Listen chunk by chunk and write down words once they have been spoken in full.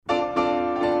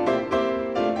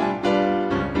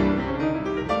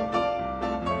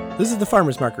This is the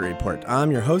Farmers Market Report.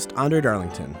 I'm your host, Andre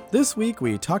Darlington. This week,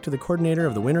 we talked to the coordinator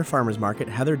of the Winter Farmers Market,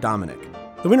 Heather Dominick.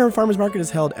 The Winter Farmers Market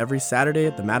is held every Saturday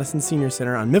at the Madison Senior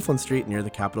Center on Mifflin Street near the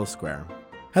Capitol Square.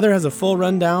 Heather has a full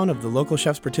rundown of the local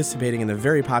chefs participating in the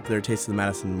very popular Taste of the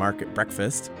Madison Market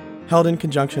breakfast, held in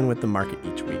conjunction with the market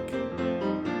each week.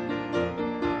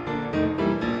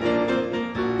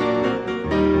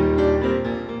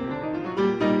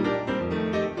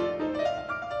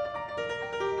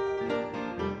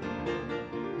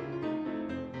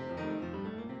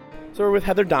 So we're with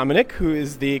Heather Dominick, who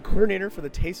is the coordinator for the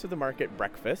Taste of the Market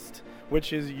breakfast,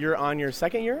 which is you're on your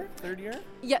second year, third year?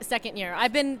 Yeah, second year. I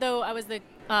was the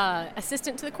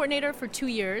assistant to the coordinator for 2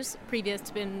 years.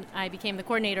 I became the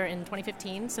coordinator in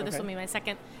 2015, so This will be my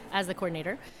second as the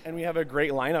coordinator. And we have a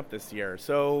great lineup this year.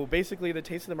 So basically the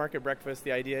Taste of the Market breakfast,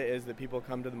 the idea is that people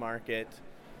come to the market,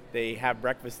 they have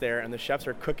breakfast there, and the chefs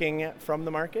are cooking from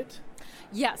the market?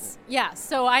 Yes.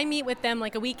 So I meet with them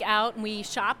like a week out, and we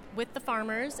shop with the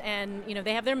farmers, and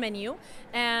they have their menu,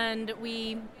 and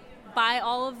we buy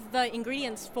all of the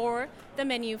ingredients for the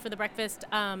menu for the breakfast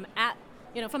from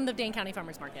the Dane County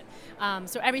Farmers Market.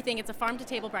 So everything, it's a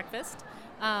farm-to-table breakfast.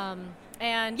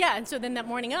 And so then that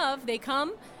morning of, they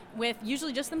come with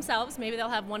usually just themselves. Maybe they'll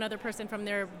have one other person from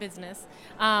their business.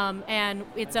 And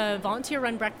it's a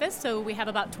volunteer-run breakfast, so we have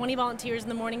about 20 volunteers in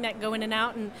the morning that go in and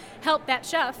out and help that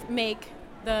chef make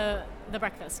the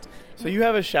breakfast. So you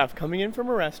have a chef coming in from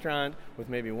a restaurant with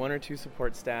maybe one or two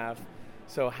support staff.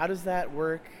 So how does that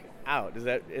work out? Is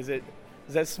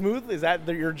that smooth? Is that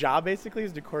your job basically,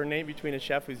 is to coordinate between a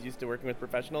chef who's used to working with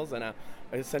professionals and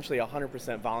essentially a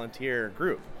 100% volunteer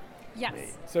group?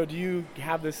 Yes. So do you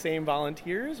have the same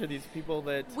volunteers, or these people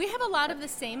that... We have a lot of the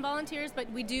same volunteers, but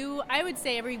I would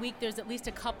say every week there's at least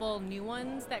a couple new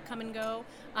ones that come and go.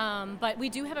 But we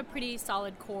do have a pretty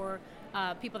solid core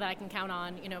people that I can count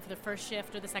on, for the first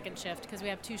shift or the second shift, because we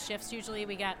have two shifts usually.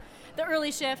 We got the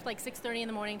early shift, like 6:30 in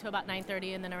the morning to about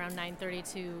 9:30, and then around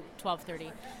 9:30 to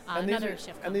 12:30, another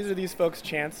shift. And these are these folks'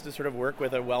 chance to sort of work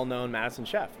with a well-known Madison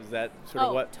chef. Is that sort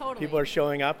of what totally. People are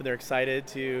showing up and they're excited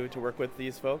to work with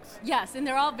these folks? Yes, and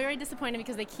they're all very disappointed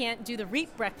because they can't do the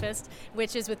REAP breakfast,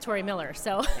 which is with Tori Miller.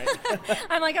 So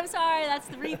right. I'm sorry, that's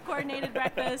the REAP coordinated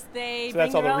breakfast. So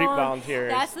that's all the REAP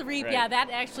volunteers. That's the REAP, right. Yeah, that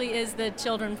actually is the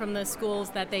children from the schools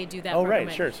that they do that Oh, program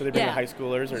right, sure. So they bring the high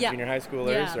schoolers or yeah. junior high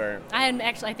schoolers? Yeah. Or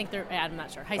I think they're, I'm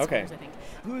not sure, high schoolers, I think.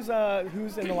 Who's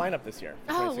in the lineup this year?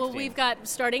 Oh, well, we've got,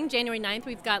 starting January 9th,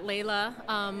 we've got Layla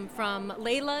from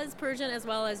Layla's Persian as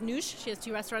well as Noosh. She has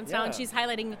two restaurants now, and she's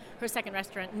highlighting her second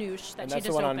restaurant, Noosh, that she just opened. And that's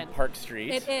the one on Park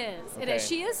Street? It is. Okay. It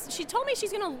is. She told me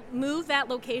she's going to move that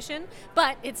location,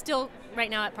 but it's still right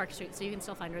now at Park Street, so you can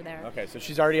still find her there. Okay, so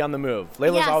she's already on the move. Layla's always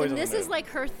on the move. Yes, and this is like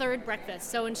her third breakfast.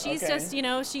 So, and she's just,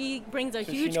 she brings a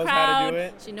huge she knows crowd. How to do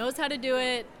it. She knows how to do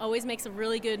it. Always makes a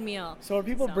really good meal. So are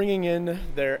people bringing in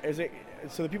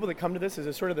so the people that come to this, is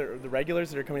it sort of the regulars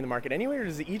that are coming to the market anyway, or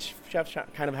does each chef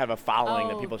kind of have a following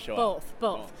that people show up?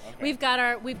 Both. Okay. We've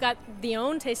got the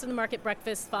own Taste of the Market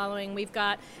breakfast following. We've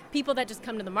got people that just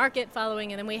come to the market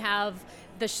following, and then we have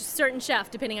the certain chef,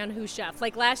 depending on who's chef.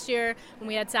 Like last year when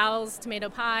we had Sal's tomato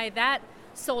pie, that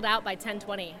sold out by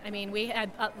 10:20. I mean, we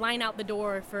had a line out the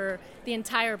door for the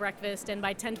entire breakfast, and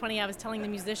by 10:20 I was telling the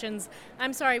musicians,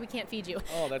 I'm sorry, we can't feed you.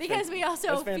 Oh, that's because we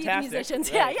also feed the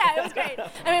musicians. Right. Yeah, it was great.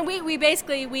 I mean, we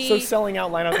basically So selling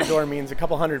out line out the door means a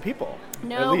couple hundred people?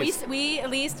 No, we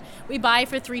buy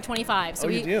for $3.25. So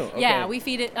you do? Okay. Yeah, we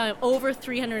feed it over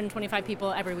 325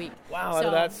 people every week. Wow, out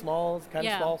of that small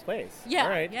space. Yeah, all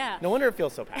right. yeah. No wonder it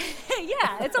feels so packed.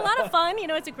 Yeah, it's a lot of fun.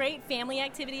 It's a great family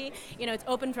activity. It's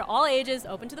open for all ages,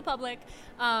 open to the public,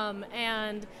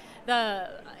 and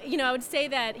I would say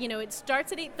that it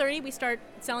starts at 8:30. We start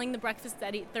selling the breakfast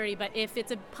at 8:30. But if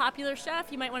it's a popular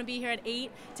chef, you might want to be here at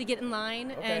 8 to get in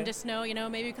line and just know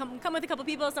maybe come with a couple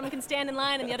people. Someone can stand in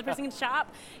line and the other person can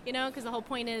shop. Because the whole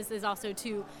point is also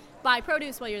to buy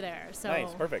produce while you're there. So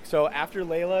nice, perfect. So after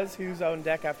Layla's, who's on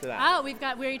deck after that? Oh, we've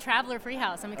got Weary Traveler Free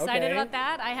House. I'm excited about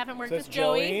that. I haven't worked with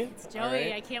Joey. It's Joey.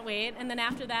 Right. I can't wait. And then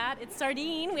after that, it's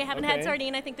Sardine. We haven't had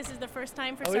Sardine. I think this is the first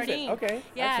time for Sardine. Is it? Okay.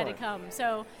 Yeah, excellent. to come.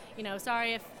 So,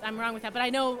 sorry if I'm wrong with that, but I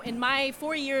know in my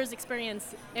 4 years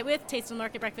experience with Taste of the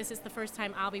Market Breakfast, it's the first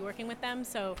time I'll be working with them.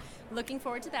 So, looking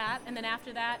forward to that. And then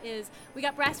after that we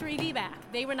got Brasserie V back.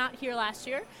 They were not here last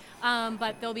year,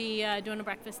 but they'll be doing a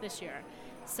breakfast this year.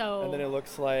 So, and then it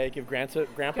looks like you have Grandpa's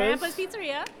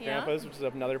Pizzeria. Grandpa's, which is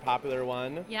another popular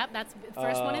one. Yep, that's the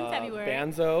first one in February.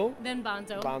 Banzo. Then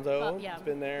Bonzo. It's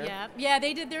been there. Yeah,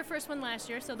 they did their first one last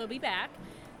year, so they'll be back.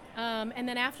 And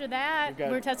then after that,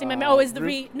 we're testing my.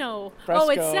 Fresco.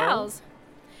 It's Sal's.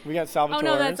 We got Salvatore's.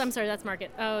 Oh, no, I'm sorry, that's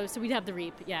Market. Oh, so we'd have the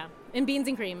Reap, yeah. And Beans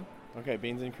and Cream. Okay,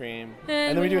 Beans and Cream.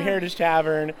 And then we do Heritage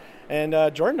Tavern and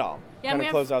Jordandahl. Yeah, kind of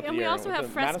close out the year. We also have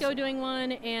Fresco Madison. doing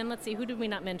one, and let's see, who did we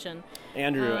not mention?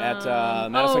 Andrew at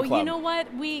Madison Club. Oh, you know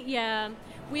what?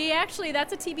 We actually,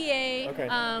 that's a TBA.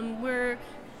 Okay.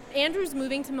 Andrew's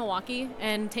moving to Milwaukee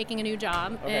and taking a new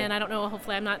job, Okay. and I don't know,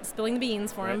 hopefully I'm not spilling the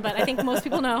beans for him, but I think most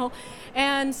people know.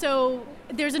 And so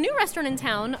there's a new restaurant in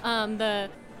town, the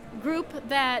group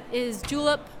that is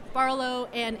Julep, Barlow,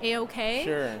 and A-OK.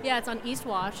 Sure. Yeah, it's on East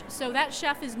Wash. So that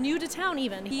chef is new to town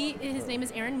even. His name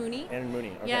is Aaron Mooney. Aaron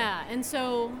Mooney, okay. Yeah, and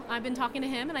so I've been talking to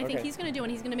him, and I think he's going to do one.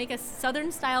 He's going to make a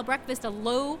Southern-style breakfast, a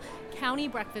low county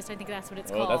breakfast, I think that's what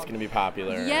it's called. Oh, that's going to be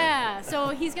popular. Yeah, so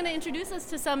he's going to introduce us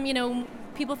to some,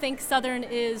 people think Southern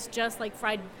is just like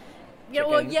fried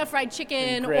fried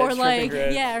chicken grits, or like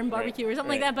grits, and barbecue or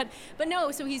something right. like that. But no,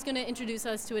 so he's going to introduce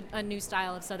us to a new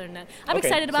style of Southern that I'm Okay,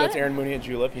 excited about. So it's Aaron Mooney at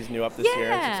Julep. He's new up this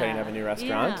year. It's exciting to have a new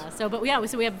restaurant. Yeah.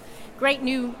 So we have great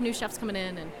new chefs coming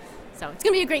in, and so it's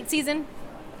going to be a great season.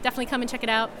 Definitely come and check it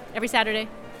out every Saturday.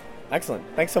 Excellent.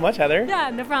 Thanks so much, Heather. Yeah,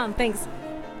 no problem. Thanks.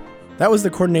 That was the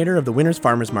coordinator of the Winners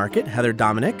Farmers Market, Heather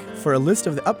Dominick. For a list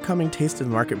of the upcoming Taste of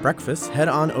the Market breakfasts, head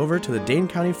on over to the Dane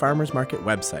County Farmers Market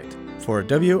website. For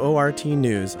WORT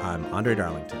News, I'm Andre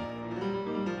Darlington.